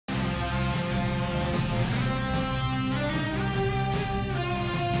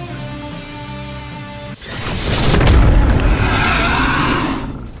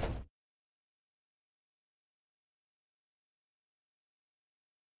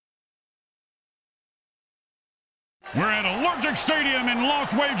We're at Allergic Stadium in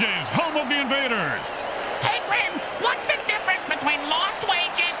Lost Wages, home of the Invaders. Hey, Grim, what's the difference between Lost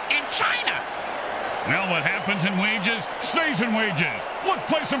Wages and China? Well, what happens in wages stays in wages. Let's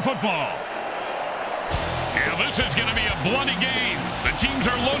play some football. Yeah, this is going to be a bloody game. The teams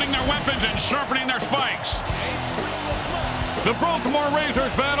are loading their weapons and sharpening their spikes. The Brawltimore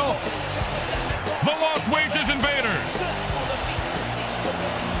Razors battle the Lost Wages Invaders.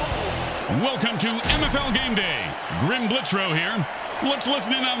 Welcome to MFL Game Day. Grim Blitzrow here. Let's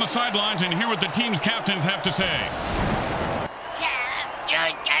listen in on the sidelines and hear what the team's captains have to say.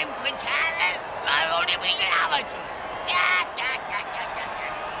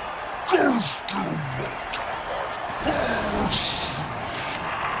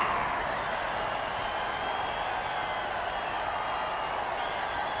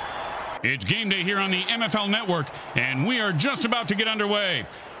 It's game day here on the MFL Network, and we are just about to get underway.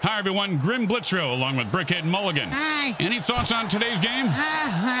 Hi, everyone. Grim Blitzrow, along with Brickhead Mulligan. Hi. Any thoughts on today's game? No,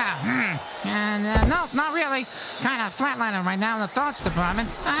 not really. Kind of flatlining right now in the thoughts department.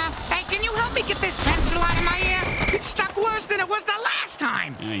 Hey, can you help me get this pencil out of my ear? It's stuck worse than it was the last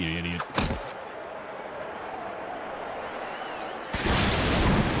time. Yeah, you idiot.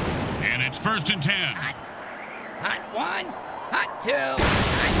 And it's 1st and 10. Hot 1, hot 2,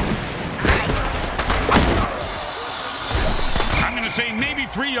 I'm going to say maybe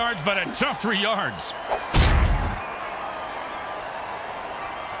 3 yards, but a tough 3 yards.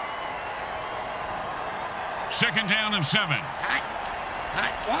 Second down and 7.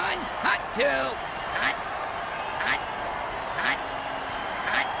 hot 1, hot 2, hot.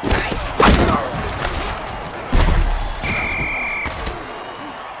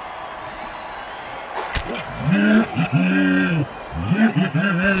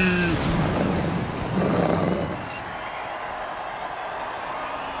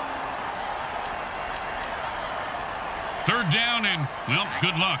 Third down and, well,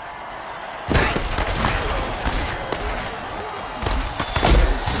 good luck.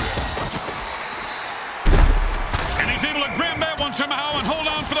 And he's able to grab that one somehow and hold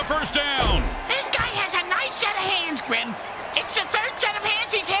on for the first down. This guy has a nice set of hands, Grim. It's the 3rd set of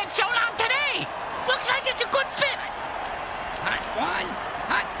hands he's had so long today. Looks like it's a good fit. Hot 1,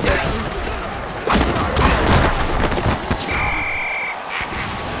 hot 2.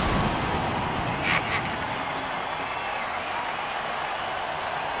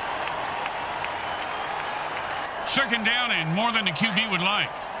 Second down and more than the QB would like.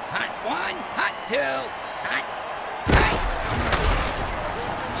 Hot 1, hot 2, hot.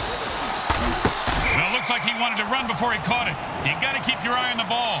 Well, it looks like he wanted to run before he caught it. You got to keep your eye on the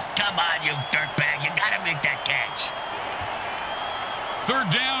ball. Come on, you dirtbag. You got to make that catch. Third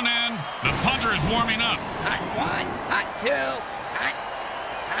down and the punter is warming up. Hot 1, hot 2, hot.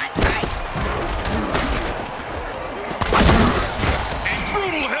 A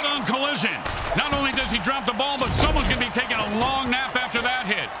brutal head-on collision. Not only does he drop the ball, but someone's going to be taking a long nap after that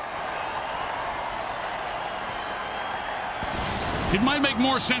hit. It might make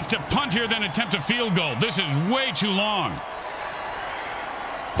more sense to punt here than attempt a field goal. This is way too long.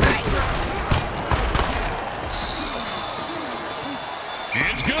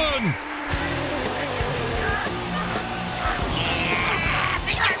 It's good.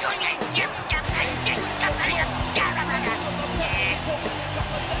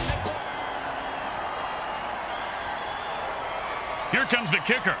 Here comes the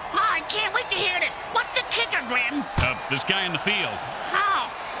kicker. Oh, I can't wait to hear this. What's the kicker, Grim? This guy in the field.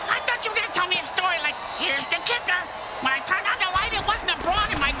 Oh, I thought you were going to tell me a story like, here's the kicker. When I turned on the light, it wasn't a broad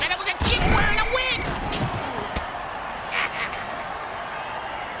in my bed. It was a chick wearing a wig.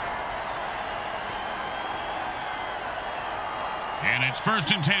 And it's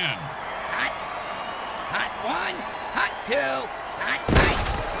 1st and 10. Hot 1, hot 2, hot.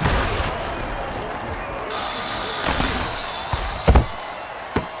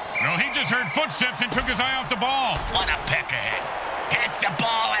 No, he just heard footsteps and took his eye off the ball. What a peck ahead. Catch the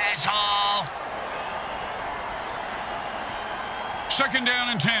ball, asshole. Second down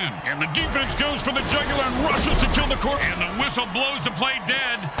and 10. And the defense goes for the jugular and rushes to kill the quarterback. And the whistle blows the play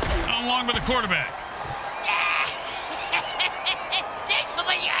dead along with the quarterback.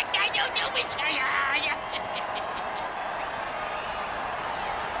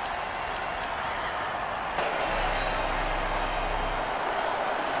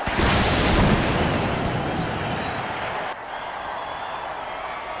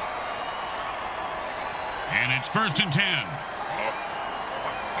 And it's 1st and 10.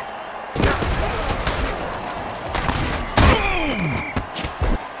 Boom!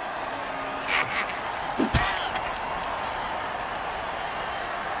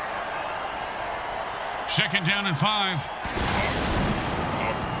 Second down and 5.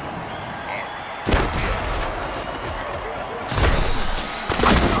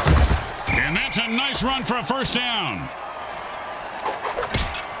 And that's a nice run for a first down.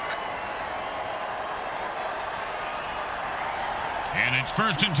 And it's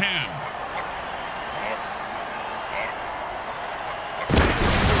first and 10.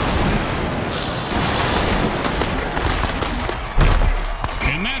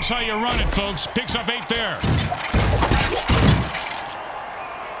 And that's how you run it, folks. Picks up 8 there.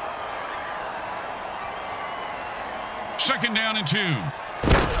 Second down and 2.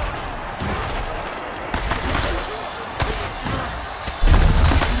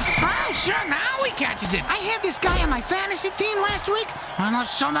 Oh, sure, now he catches it. I had this guy on my fantasy team last week. I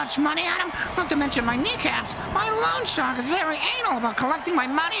lost so much money on him. Not to mention my kneecaps. My loan shark is very anal about collecting my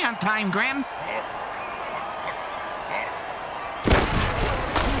money on time, Grim.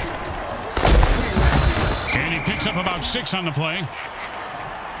 And he picks up about 6 on the play.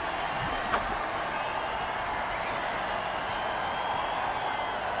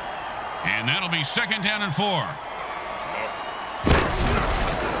 And that'll be second down and 4.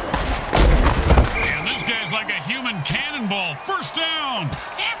 And this guy's like a human cannonball. First down.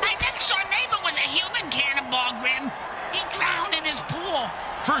 Yeah, my next door neighbor was a human cannonball, Grim. He drowned in his pool.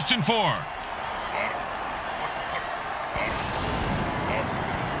 First and 4.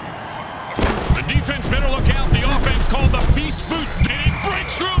 The defense better look out. The offense called the beast boot. And he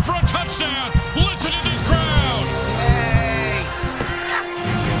breaks through for a touchdown. Listen to this crowd. Hey!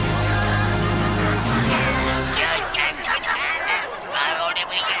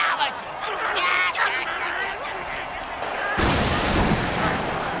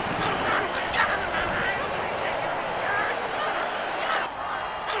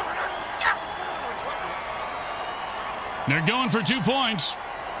 They're going for 2 points.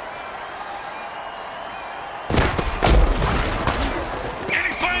 And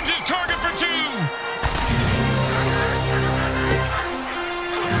he finds his target for 2.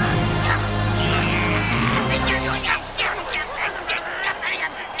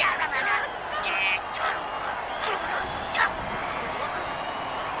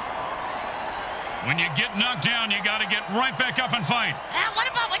 When you get knocked down, you got to get right back up and fight. What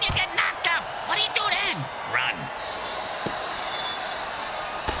about when you get knocked up? What do you do then? Run.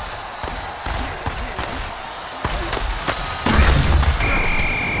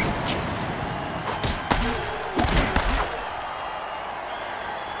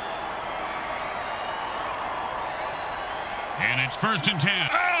 And it's first and 10.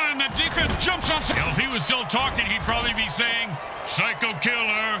 Oh, and the defense jumps on. If he was still talking, he'd probably be saying, "Psycho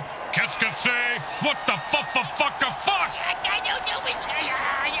killer, qu'est-ce que c'est? What the fuck?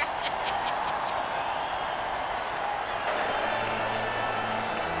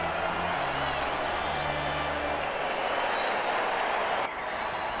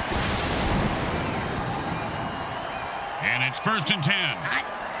 And it's first and 10. Hot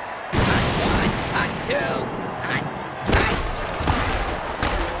 1, hot 2, hot.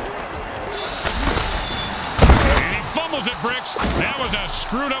 And he fumbles it, Bricks. That was a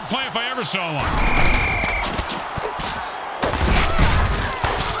screwed up play if I ever saw one.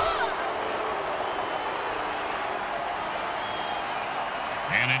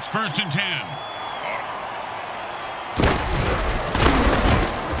 And it's first and 10.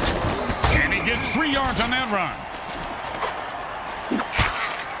 And he gets 3 yards on that run.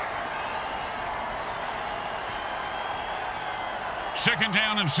 Second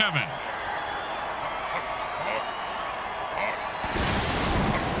down and 7.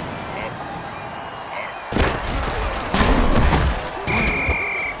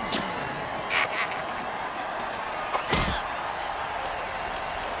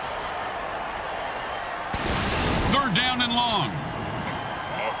 Third down and long.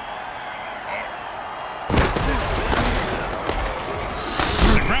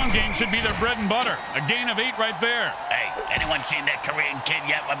 The ground game should be their bread and butter. A gain of 8 right there. Hey, anyone seen that Korean kid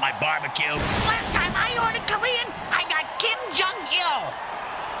yet with my barbecue? Last time I ordered Korean, I got Kim Jong-il.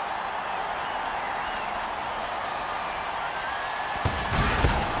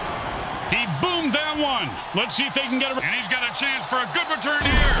 He boomed that one. Let's see if they can get it. And he's got a chance for a good return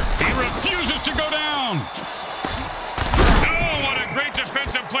here. He refuses to go down. Oh, what a great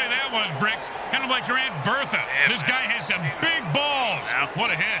defensive play that was, Bricks. Kind of like your Aunt Bertha. This guy has some big balls.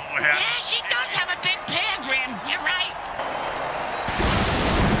 What a hit. Yeah, she does have a big pair, Grim. You're right.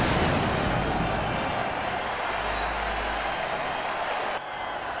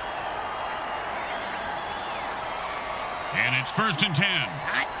 And it's first and 10.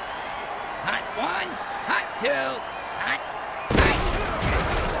 Hot 1, hot 2, hot.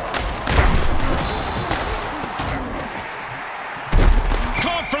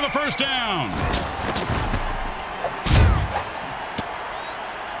 first down.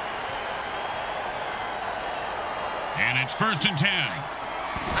 And it's 1st and 10.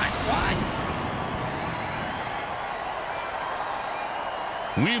 Hot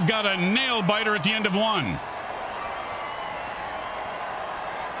one. We've got a nail-biter at the end of one.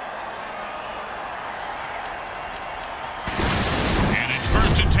 And it's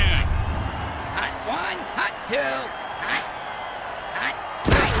 1st and 10. Hot one, hot two, hot.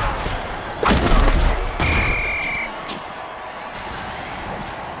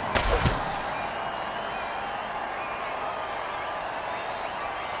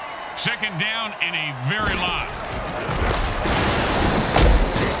 Second down and a very lot.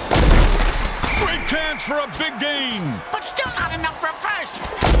 Great catch for a big gain. But still not enough for a first.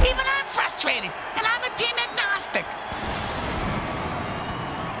 Even I'm frustrated, and I'm a team agnostic.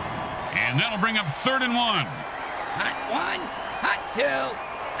 And that'll bring up 3rd and 1. Hot one, hot two,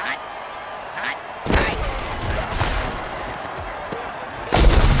 hot.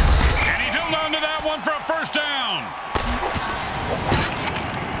 And he held on to that one for a first down.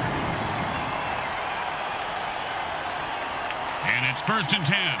 And it's 1st and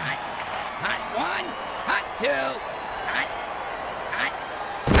 10. Hot one, hot two, hot.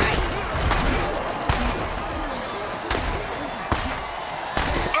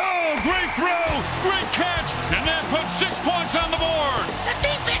 Oh, great throw, great catch, and that puts 6 points on the board. The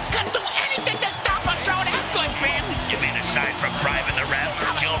defense couldn't do anything to stop a throw that good, Ben. You mean aside from bribing the ref,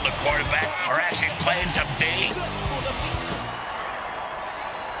 killing the quarterback, or actually playing some D?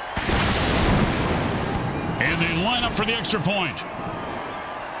 And they line up for the extra point.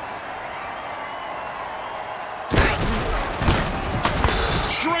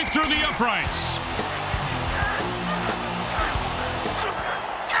 Straight through the uprights.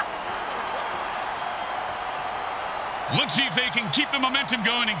 Let's see if they can keep the momentum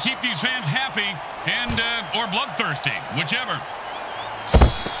going and keep these fans happy and or bloodthirsty, whichever.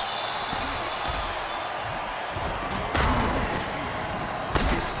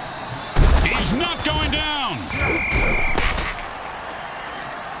 He's not going down.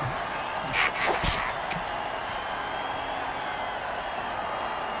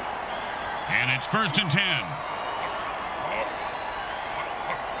 And it's 1st and 10.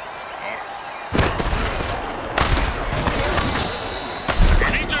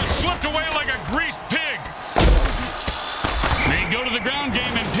 And he just slipped away like a greased pig. They go to the ground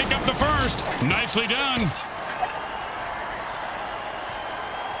game and pick up the first. Nicely done.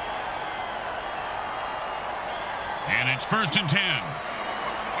 And it's 1st and 10.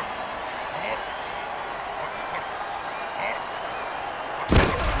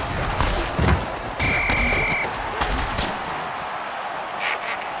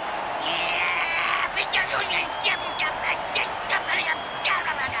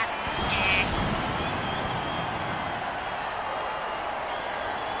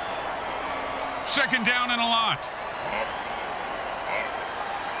 Second down and a lot.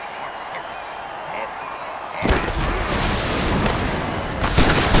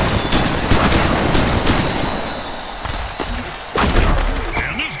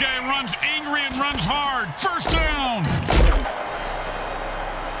 And this guy runs angry and runs hard. First down.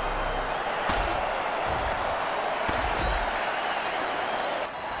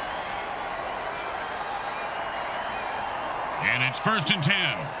 And it's 1st and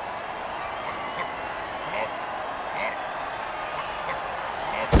 10.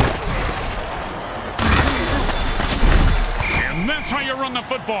 And that's how you run the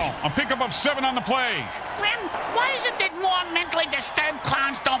football. A pickup of 7 on the play. Friend, why is it that more mentally disturbed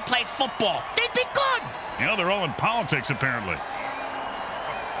clowns don't play football? They'd be good. Yeah, they're all in politics, apparently.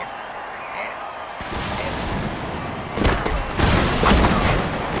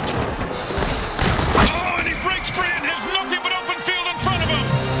 Oh, and he breaks free and has nothing but open field in front of him.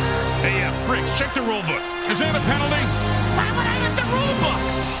 Hey, Briggs, check the rule book. Is that a penalty? Why would I have the rule book?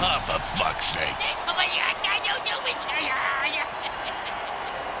 Oh, for fuck's sake.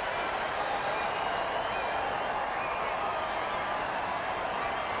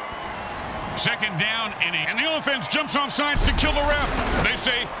 Second down, and the offense jumps off sides to kill the ref. They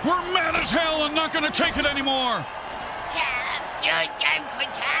say, we're mad as hell and not going to take it anymore.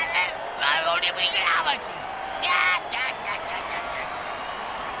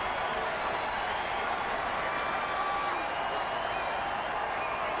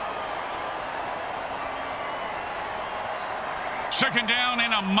 Second down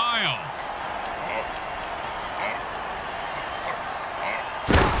and a mile.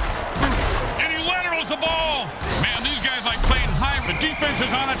 And he laterals the ball. Man, these guys like playing high. The defense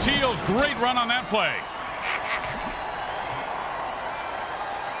is on its heels. Great run on that play.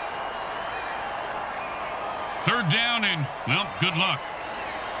 Third down and, well, good luck.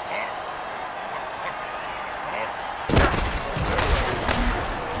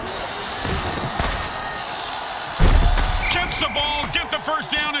 Catch the ball, get the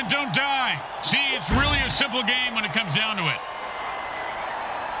first down, and don't die. See, it's really a simple game when it comes down to it.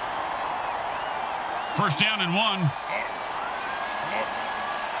 First down and 1.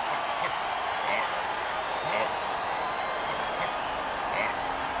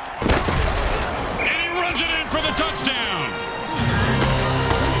 Runs it in for the touchdown.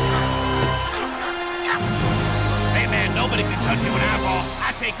 Hey, man, nobody can touch you with eyeball.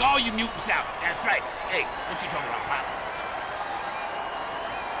 I take all you mutants out. That's right. Hey, what you talking about, Pop?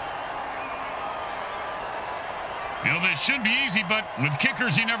 You know, this should be easy, but with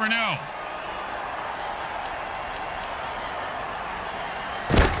kickers, you never know.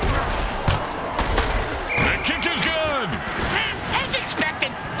 The kick is good. As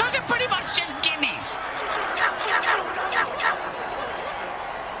expected, those are pretty much just gimmies.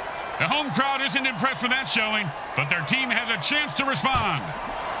 The home crowd isn't impressed with that showing, but their team has a chance to respond.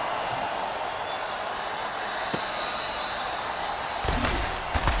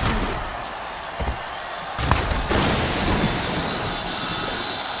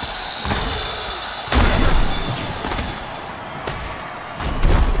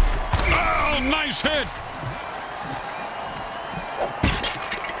 Oh, nice hit.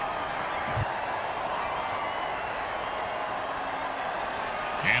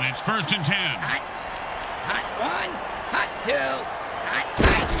 And it's first and 10. Hot. Hot 1. Hot 2. Hot.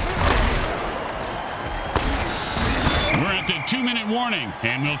 We're at the 2-minute warning,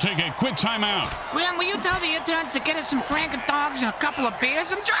 and we'll take a quick timeout. Graham, will you tell the interns to get us some Franken dogs and a couple of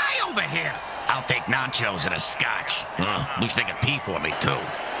beers? I'm dry over here. I'll take nachos and a scotch. At least they can pee for me, too.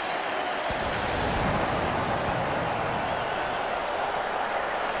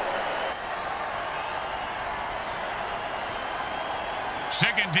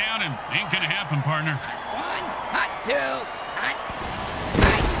 Second down and ain't gonna happen, partner. Hot 1. Hot 2. Hot.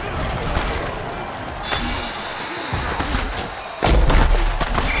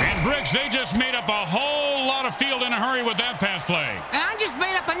 And Bricks, they just made up a whole lot of field in a hurry with that pass play. And I just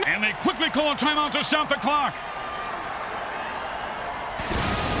made up a... And they quickly call a timeout to stop the clock.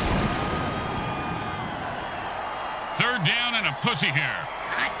 Third down and a pussy here.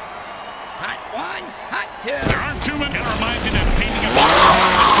 Hot. Hot 1. Hot 2. There aren't too many. It reminds me of painting a picture.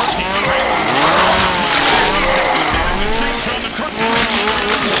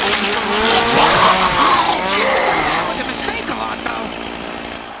 That was a mistake a lot, though.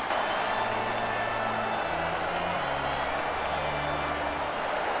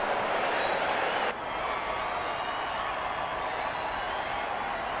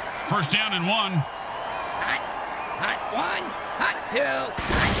 First down and 1. Hot. Hot 1. Hot 2.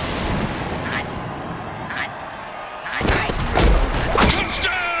 Hot. Hot. Hot. Hot. Hot.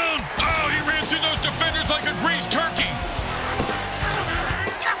 Touchdown! Oh, he ran through those defenders like a greased turkey.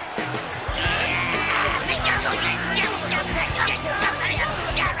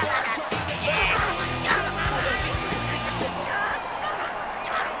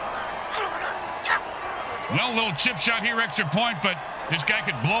 Well, little chip shot here, extra point, but this guy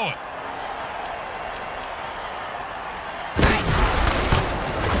could blow it.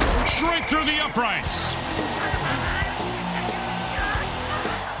 Straight through the uprights.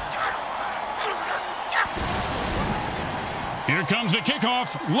 Here comes the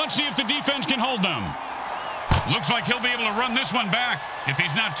kickoff. Let's see if the defense can hold them. Looks like he'll be able to run this one back if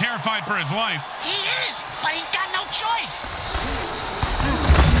he's not terrified for his life. He is, but he's got no choice.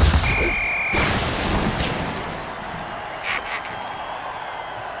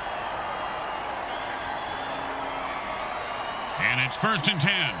 And it's first and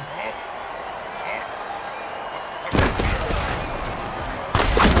 10.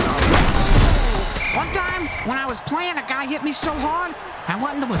 One time, when I was playing, a guy hit me so hard, I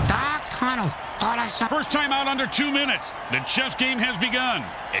went into a dark tunnel. Thought I saw... First time out under 2 minutes. The chess game has begun.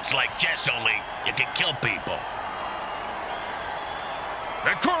 It's like chess, only you can kill people.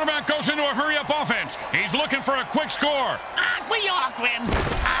 The quarterback goes into a hurry-up offense. He's looking for a quick score. Aren't we all, Grim?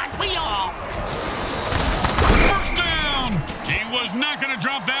 Aren't we all? First down. He was not going to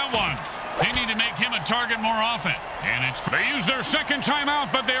drop that one. They need to make him a target more often. And they used their second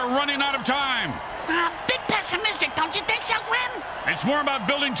timeout, but they are running out of time. Bit pessimistic, don't you think so, Grim? It's more about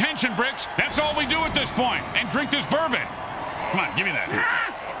building tension, Bricks. That's all we do at this point. And drink this bourbon. Come on, give me that.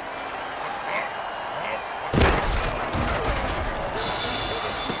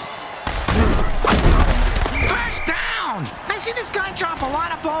 First down! I've seen this guy drop a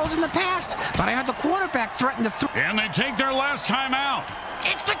lot of balls in the past, but I heard the quarterback threaten to throw. And they take their last time out.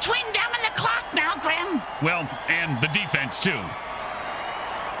 It's between them and the clock now, Grim. Well, and the defense, too.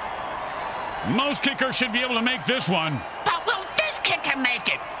 Most kickers should be able to make this one. But will this kicker make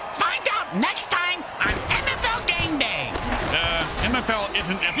it? Find out next time on MFL Game Day. MFL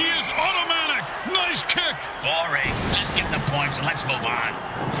isn't... He is automatic. Nice kick. Boring. Just give them points and let's move on.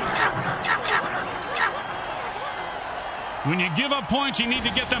 When you give up points, you need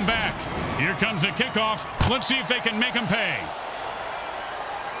to get them back. Here comes the kickoff. Let's see if they can make them pay.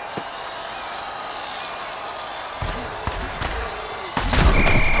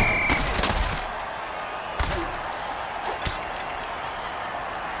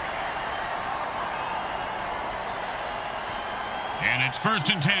 And it's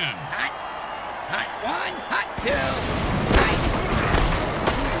 1st and 10. Hot. Hot 1, hot 2. Hot.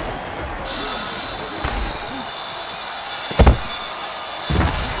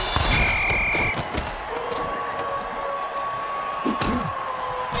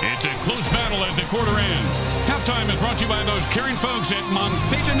 It's a close battle as the quarter ends. Halftime is brought to you by those caring folks at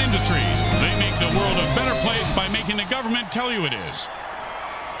Monsatan Industries. They make the world a better place by making the government tell you it is.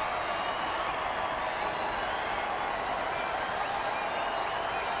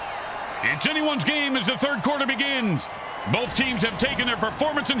 It's anyone's game as the third quarter begins. Both teams have taken their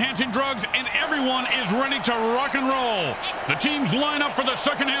performance-enhancing drugs, and everyone is ready to rock and roll. The teams line up for the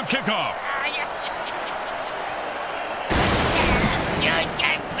second half kickoff.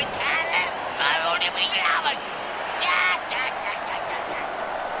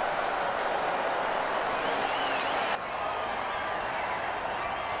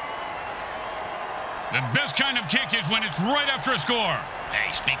 The best kind of kick is when it's right after a score.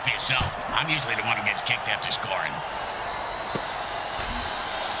 Hey, speak for yourself. I'm usually the one who gets kicked after scoring.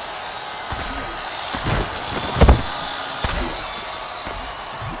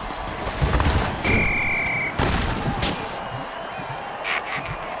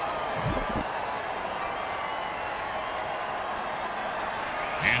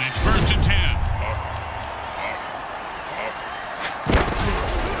 And it's 1st and 10.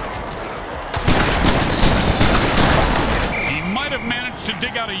 Managed to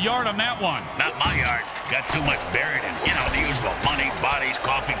dig out a yard on that one. Not my yard. Got too much buried in, you know, the usual money, bodies,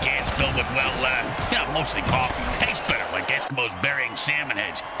 coffee cans filled with, well, mostly coffee. Tastes better, like Eskimos burying salmon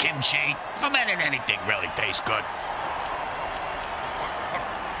heads. Kimchi. Fermented anything really tastes good.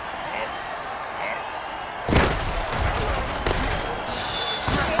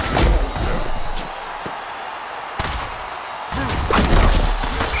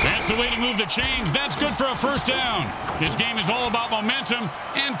 The way to move the chains. That's good for a first down. This game is all about momentum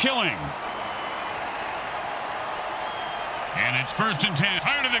and killing. And it's 1st and 10.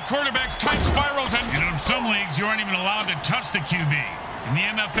 Tired of the quarterback's tight spirals. And in some leagues, you aren't even allowed to touch the QB. In the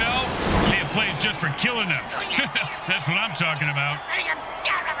MFL, they have plays just for killing them. That's what I'm talking about.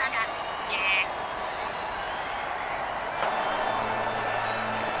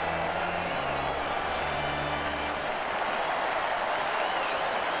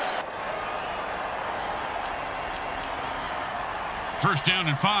 First down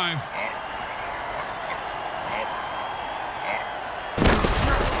and 5.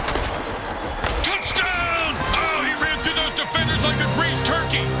 Touchdown! Oh, he ran through those defenders like a greased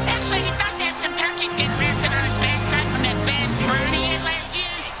turkey. Actually, he does have some turkeys getting ranted on his backside from that bad burn he had last year.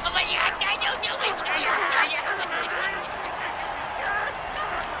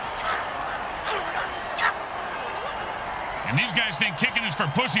 And these guys think kicking is for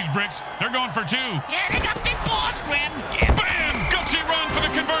pussies, Bricks. They're going for 2. Yeah, they got big balls, Grim. Yeah. Bam! Gutsy run for the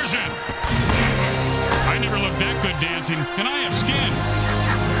conversion. I never looked that good dancing, and I have skin.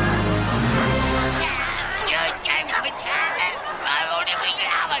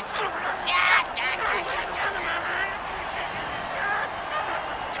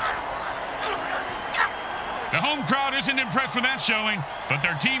 The home crowd isn't impressed with that showing, but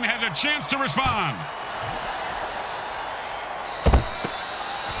their team has a chance to respond.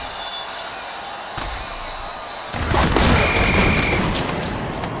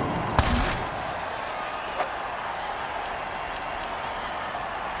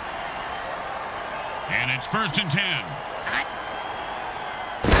 And it's 1st and 10. Hot.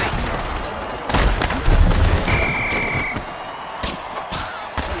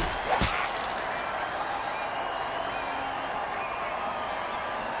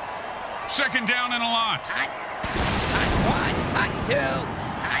 Second down and a lot. Hot. Hot 1, hot 2.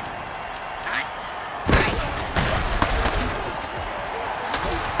 Hot. Hot.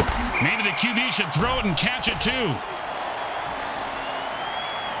 Maybe the QB should throw it and catch it too.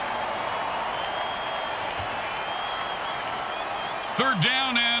 Third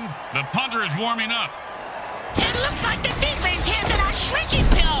down, and the punter is warming up. It looks like the defense handed out shrinking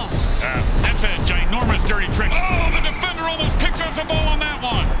pills. That's a ginormous dirty trick. Oh, the defender almost picked off the ball on that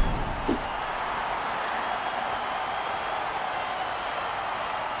one.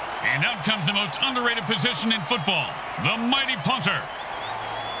 And out comes the most underrated position in football, the mighty punter.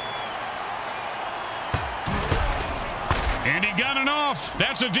 And he got it off.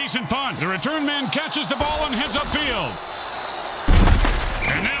 That's a decent punt. The return man catches the ball and heads upfield.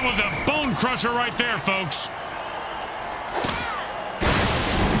 And that was a bone crusher right there, folks.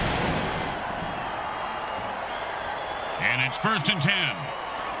 And it's 1st and 10.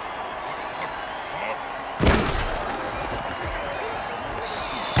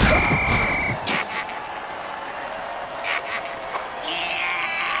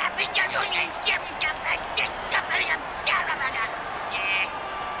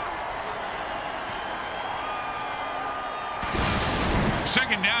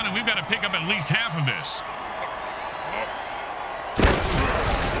 Second down, and we've got to pick up at least half of this.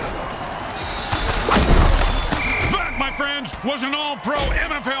 That, my friends, was an all-pro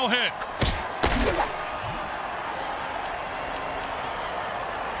MFL hit.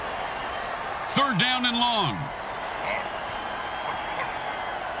 Third down and long.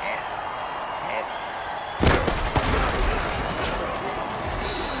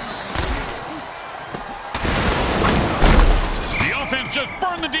 Just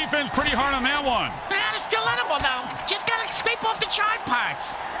burned the defense pretty hard on that one. It's still edible, though. Just gotta scrape off the charred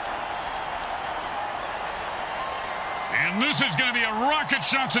parts. And this is going to be a rocket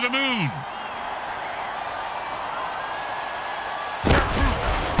shot to the moon.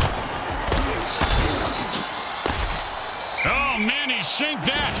 Oh, man, he shanked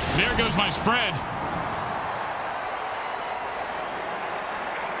that. There goes my spread.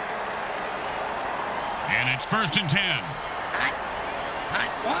 And it's 1st and 10. Hot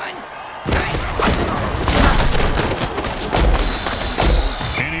one.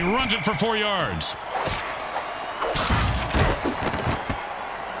 And he runs it for 4 yards.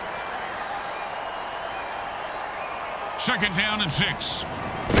 Second down and 6.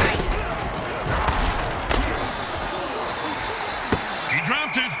 He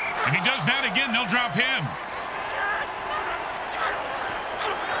dropped it. If he does that again, they'll drop him.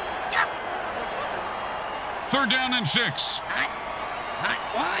 Third down and 6. Hot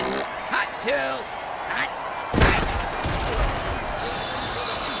one, hot two, hot.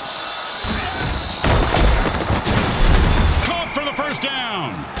 Caught for the first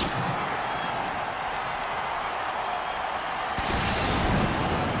down.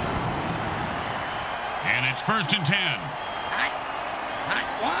 And it's 1st and 10. Hot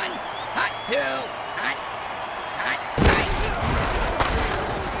one, hot two, hot.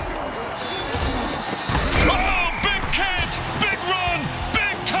 Oh, big catch, big run,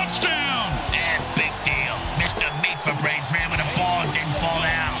 big touchdown. Big deal. Mr. Meat for Brains ran with the ball and didn't fall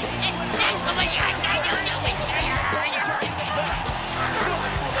down.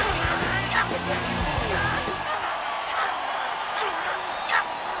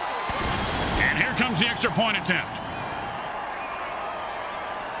 And here comes the extra point attempt.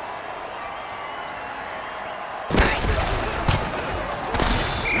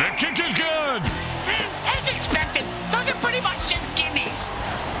 The kick is good. As expected, those are pretty much just gimmies.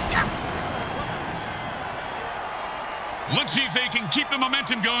 Let's see if they can keep the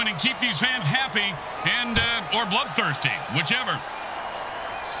momentum going and keep these fans happy and or bloodthirsty, whichever.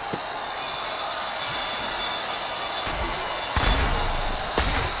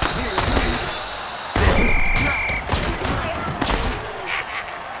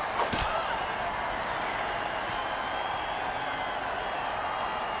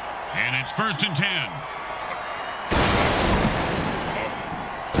 And it's 1st and 10.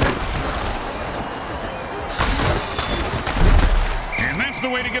 And that's the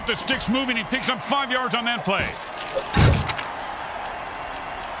way to get the sticks moving. He picks up 5 yards on that play.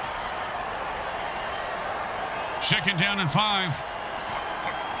 Second down and 5.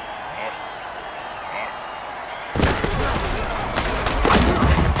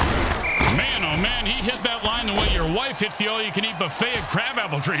 Man, oh man, he hit that line the way your wife hits the all-you-can-eat buffet at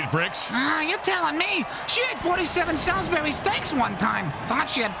Crabapple Trees, Bricks. You're telling me. She ate 47 Salisbury steaks one time. Thought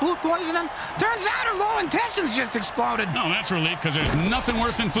she had food poisoning. Turns out her lower intestines just exploded. No, that's relief, because there's nothing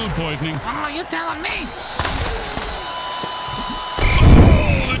worse than food poisoning. Oh, you're telling me.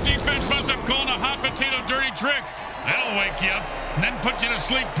 Oh, the defense must have called a hot potato dirty trick. That'll wake you up and then put you to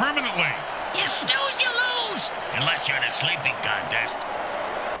sleep permanently. You snooze, you lose. Unless you're in a sleeping contest.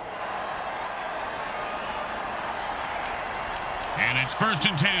 And it's 1st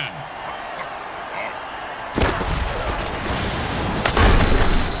and 10.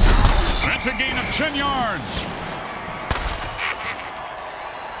 That's a gain of 10 yards.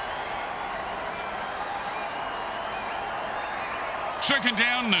 Second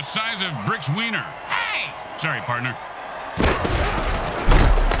down, the size of Brick's wiener. Hey! Sorry, partner.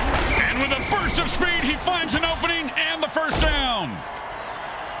 And with a burst of speed, he finds an opening and the first down.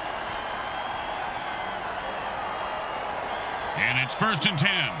 And it's 1st and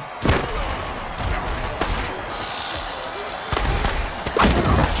 10.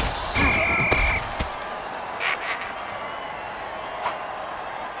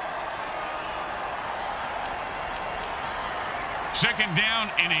 Second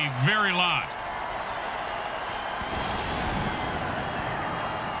down in a very lot.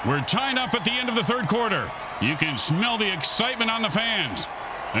 We're tied up at the end of the 3rd quarter. You can smell the excitement on the fans.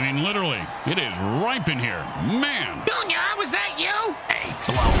 I mean, literally, it is ripe in here. Man. Junior, was that you? Hey,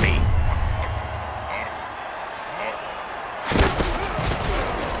 blow me.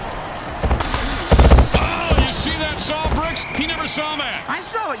 Oh, you see that saw, Bricks? He never saw that. I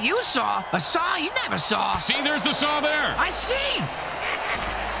saw what you saw. A saw you never saw. See, there's the saw there. I see.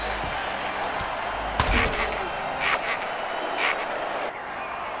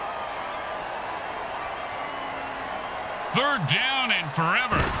 Third down and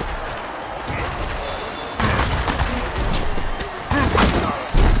forever.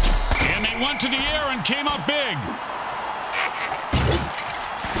 And they went to the air and came up big.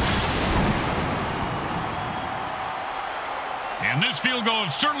 And this field goal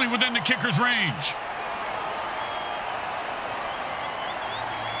is certainly within the kicker's range.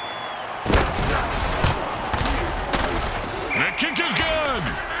 The kick is good.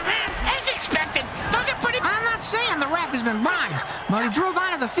 As expected, those are pretty... I'm not saying the ref has been bribed, but he drove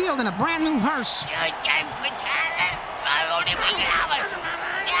out of the field in a brand new hearse.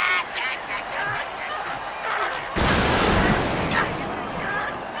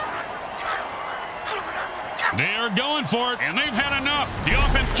 They are going for it, and they've had enough. The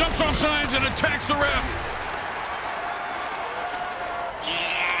offense jumps off sides and attacks the ref.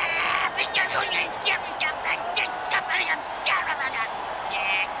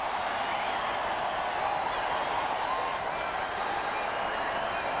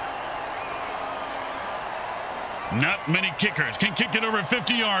 Not many kickers can kick it over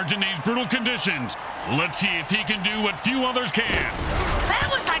 50 yards in these brutal conditions. Let's see if he can do what few others can. That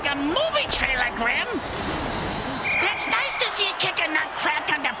was like a movie trailer, Grim. It's nice to see a kicker not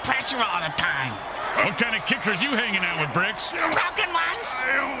cracked under pressure all the time. What kind of kickers you hanging out with, Bricks? Broken ones?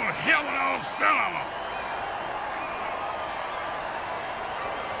 Oh, hell no, some of them.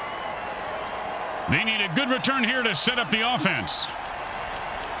 They need a good return here to set up the offense.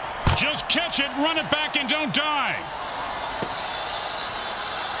 Just catch it, run it back, and don't die.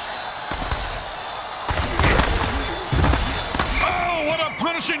 Oh, what a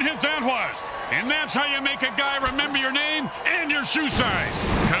punishing hit that was. And that's how you make a guy remember your name and your shoe size.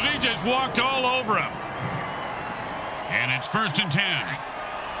 Because he just walked all over him. And it's 1st and 10.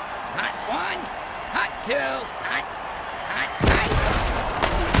 Hot 1, hot 2, hot, hot.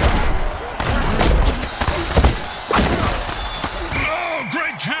 Oh,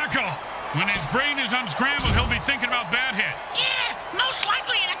 great tackle. When his brain is unscrambled, he'll be thinking about that hit. Yeah, most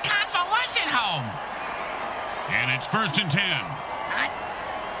likely in a convalescent home. And it's 1st and 10. Hot,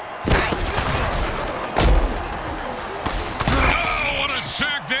 Oh, what a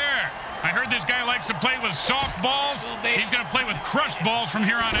sack there. I heard this guy likes to play with soft balls. He's going to play with crushed balls from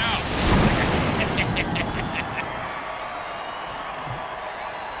here on out.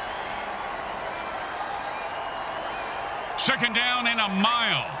 Second down and a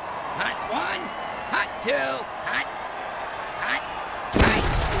mile. hot 1, hot 2, hot, hot.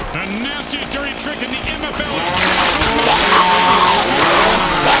 The nastiest dirty trick in the MFL.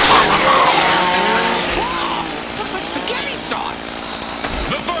 Looks like spaghetti sauce.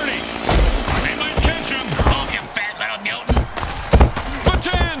 The 30. They might catch him. Oh, you fat little Newton. The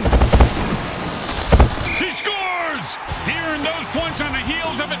 10. He scores. He earned those points on the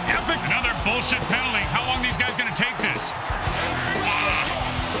heels of an epic. Another bullshit penalty. How long are these guys going to take this?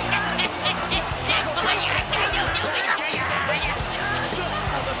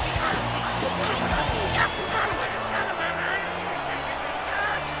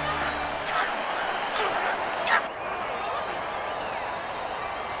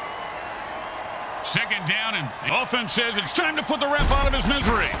 Second down, and the offense says it's time to put the ref out of his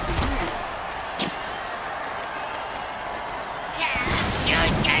misery.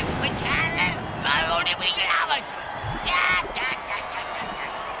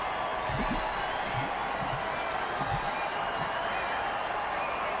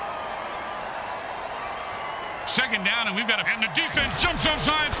 Second down, and we've got a... And the defense jumps on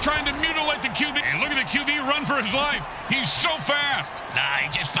sides, trying to mutilate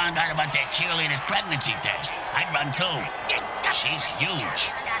found out about that cheerleader's pregnancy test. I'd run too. She's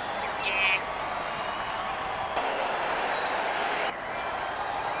huge.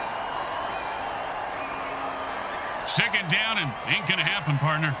 Second down and ain't gonna happen,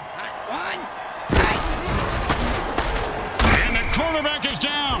 partner. One. And the quarterback is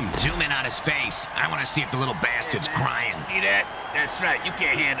down. Zoom in on his face. I want to see if the little bastard's crying. See that? That's right. You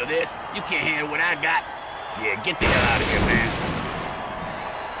can't handle this. You can't handle what I got. Yeah, get the hell out of here, man.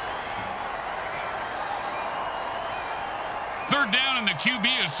 Third down and the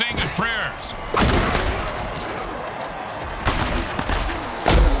QB is saying his prayers.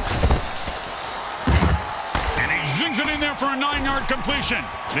 And he zings it in there for a 9-yard completion.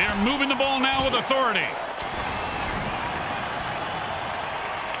 They're moving the ball now with authority.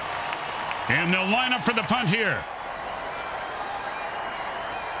 And they'll line up for the punt here.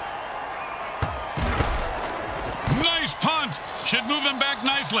 Nice punt. Should move them back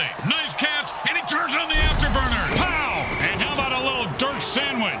nicely. Nice catch. And he turns on the afterburner. Pow! And how about a little dirt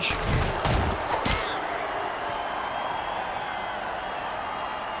sandwich?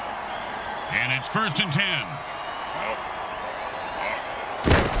 And it's 1st and 10.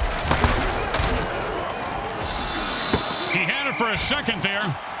 He had it for a second there.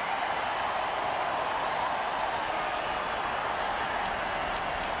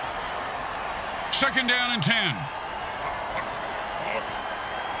 Second down and 10.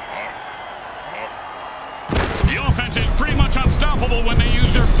 The offense is pretty much unstoppable when they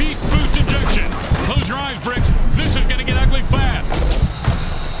use their beast boost injection. Close your eyes, Bricks. This is going to get ugly fast.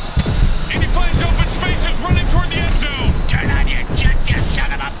 And he finds open spaces running toward the end zone. Turn on your jets, you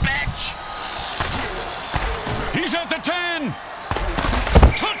son of a bitch. He's at the 10.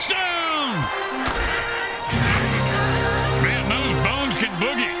 Touchdown! Man, those bones can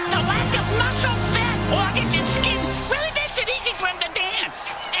boogie. The lack of muscle, fat, organs, and skin really makes it easy for him to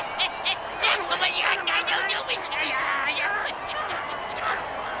dance.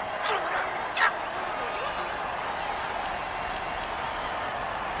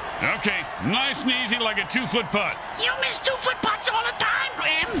 Okay, nice and easy like a 2-foot putt. You miss 2-foot putts all the time,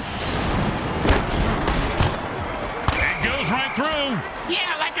 Grim. It goes right through.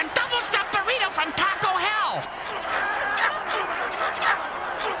 Yeah, like a double-stuffed burrito from Taco Hell.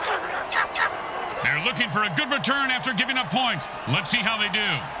 They're looking for a good return after giving up points. Let's see how they do.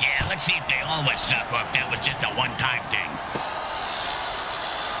 Yeah, let's see if they always suck or if that was just a one-time thing.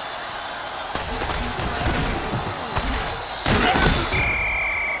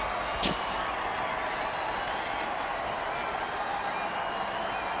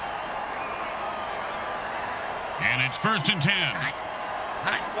 And it's 1st and 10.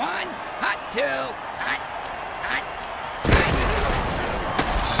 Hot one, hot two, hot.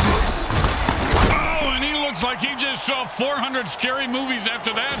 Oh, and he looks like he just saw 400 scary movies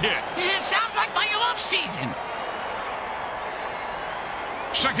after that hit. Yeah, sounds like my off-season.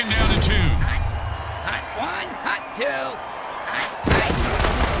 Second down and 2. Hot one, hot two, hot.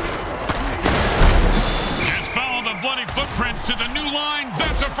 Just follow the bloody footprints to the new line.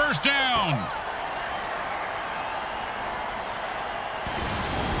 That's a 1st down.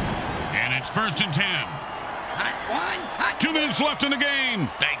 And it's 1st and 10. Hot one, hot 2 minutes left in the game.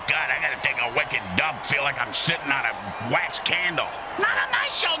 Thank God, I gotta take a wicked dump. Feel like I'm sitting on a wax candle. Not a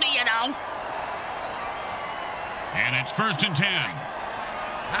nice shoulder, you know. And it's 1st and 10.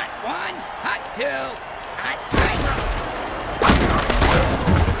 Hot one, hot two, hot.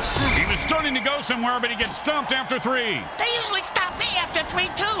 He was starting to go somewhere, but he gets stumped after 3. They usually stop me after 3,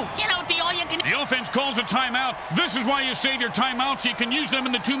 too. You know, the all-you-can... The offense calls a timeout. This is why you save your timeouts so you can use them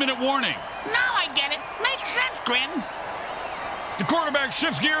in the 2-minute warning. Now I get it. Makes sense, Grin. The quarterback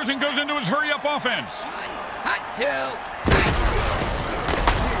shifts gears and goes into his hurry-up offense. One, hot two.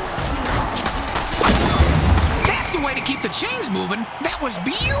 That's the way to keep the chains moving. That was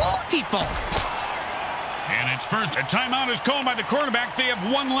beautiful. And it's 1st. A timeout is called by the quarterback. They have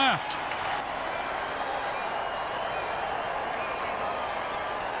 1 left.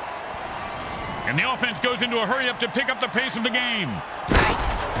 And the offense goes into a hurry-up to pick up the pace of the game.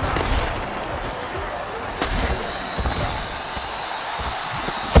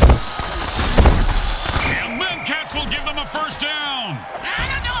 And then Cats will give them a 1st down. I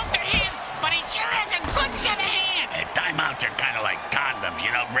don't know if they're his, but he sure has a good set of hands. Hey, timeouts are kind of like condoms,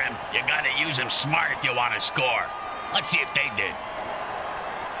 you know, Grim? You gotta use them smart if you want to score. Let's see if they did.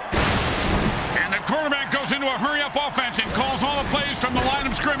 And the quarterback goes into a hurry-up offense and calls all the plays from the line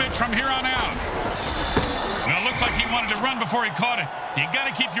of scrimmage from here on out. Well, it looks like he wanted to run before he caught it. You got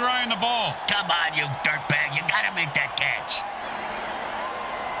to keep your eye on the ball. Come on, you dirtbag. You gotta make that catch.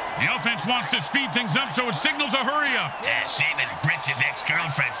 The offense wants to speed things up, so it signals a hurry up. Yeah, same as Britt's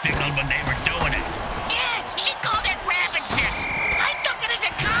ex-girlfriend signaled when they were doing it. Yeah, she called it rabbit sex. I took it as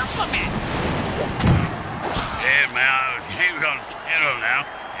a compliment. Yeah, man, I was hanging on the kettle now.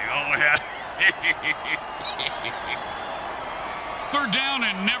 You know, Third down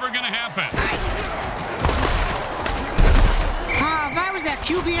and never going to happen. If I was that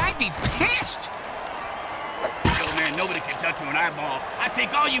QB, I'd be pissed. Yo, man, nobody can touch you an eyeball. I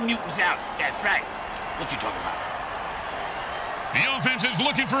take all you mutants out. That's right. What you talking about? The offense is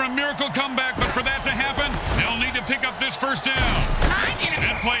looking for a miracle comeback, but for that to happen, they'll need to pick up this first down.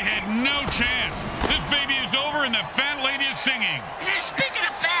 That play had no chance. This baby is over and the fat lady is singing. Speaking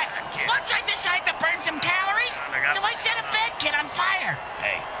of fat, once I decide to burn some calories, so I set a fat kid on fire.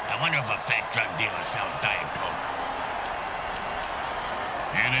 Hey, I wonder if a fat drug dealer sells Diet Coke.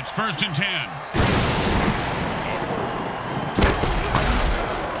 And it's 1st and 10.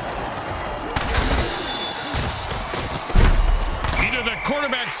 Either the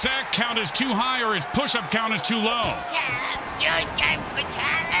quarterback sack count is too high or his push-up count is too low.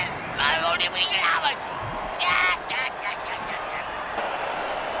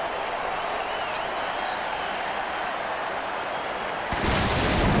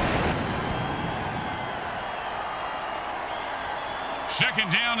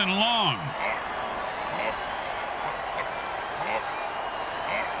 Second down and long.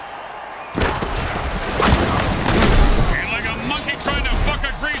 And like a monkey trying to fuck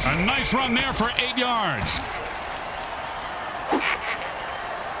a grease. A nice run there for 8 yards.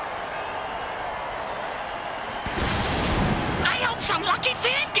 I hope some lucky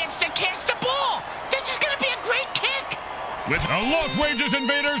fan gets to catch the ball. This is going to be a great kick. With a Los Wages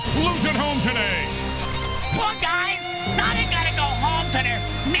Invaders lose at home today. Poor guys. Now they got to go home to their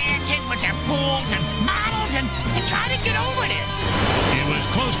mansion with their pools and models and try to get over this. It was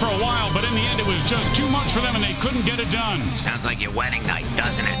close for a while, but in the end it was just too much for them and they couldn't get it done. Sounds like your wedding night,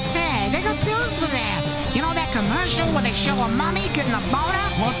 doesn't it? Hey, they got bills for that. You know that commercial where they show a mummy getting a boner?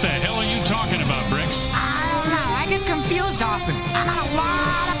 What the hell are you talking about, Bricks? I don't know. I get confused often. I'm on a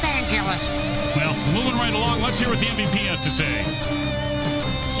lot of painkillers. Well, moving right along, let's hear what the MVP has to say.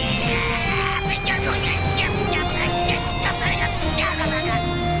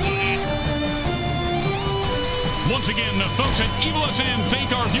 Once again, the folks at Evil SN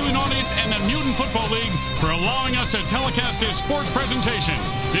thank our viewing audience and the Mutant Football League for allowing us to telecast this sports presentation.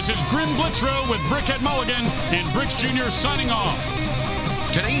 This is Grim Blitzrow with Brickhead Mulligan and Bricks Jr. signing off.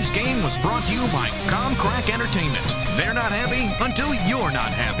 Today's game was brought to you by Comcrack Entertainment. They're not happy until you're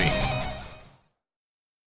not happy.